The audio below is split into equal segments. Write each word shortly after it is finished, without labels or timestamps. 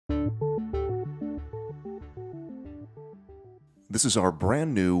This is our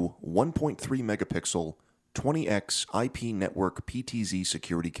brand new 1.3 megapixel 20X IP network PTZ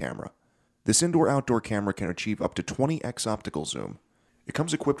security camera. This indoor-outdoor camera can achieve up to 20x optical zoom. It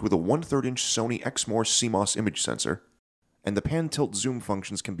comes equipped with a 1/3 inch Sony Exmor CMOS image sensor, and the pan-tilt zoom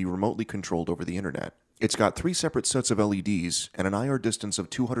functions can be remotely controlled over the internet. It's got 3 separate sets of LEDs and an IR distance of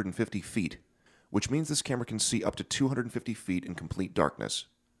 250 feet, which means this camera can see up to 250 feet in complete darkness.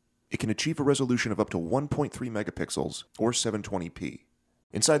 It can achieve a resolution of up to 1.3 megapixels or 720p.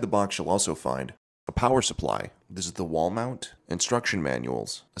 Inside the box you'll also find a power supply. This is the wall mount, instruction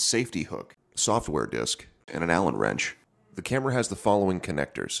manuals, a safety hook, software disk, and an Allen wrench. The camera has the following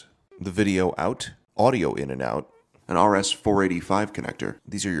connectors: the video out, audio in and out, an RS-485 connector.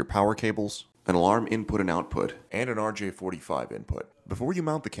 These are your power cables, an alarm input and output, and an RJ45 input. Before you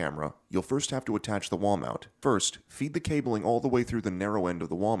mount the camera, you'll first have to attach the wall mount. First, feed the cabling all the way through the narrow end of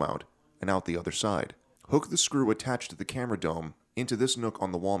the wall mount and out the other side. Hook the screw attached to the camera dome into this nook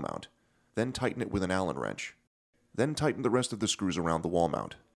on the wall mount. Then tighten it with an Allen wrench. Then tighten the rest of the screws around the wall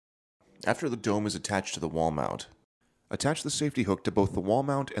mount. After the dome is attached to the wall mount, attach the safety hook to both the wall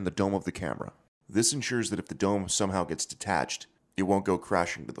mount and the dome of the camera. This ensures that if the dome somehow gets detached, it won't go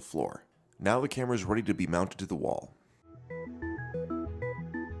crashing to the floor. Now the camera is ready to be mounted to the wall.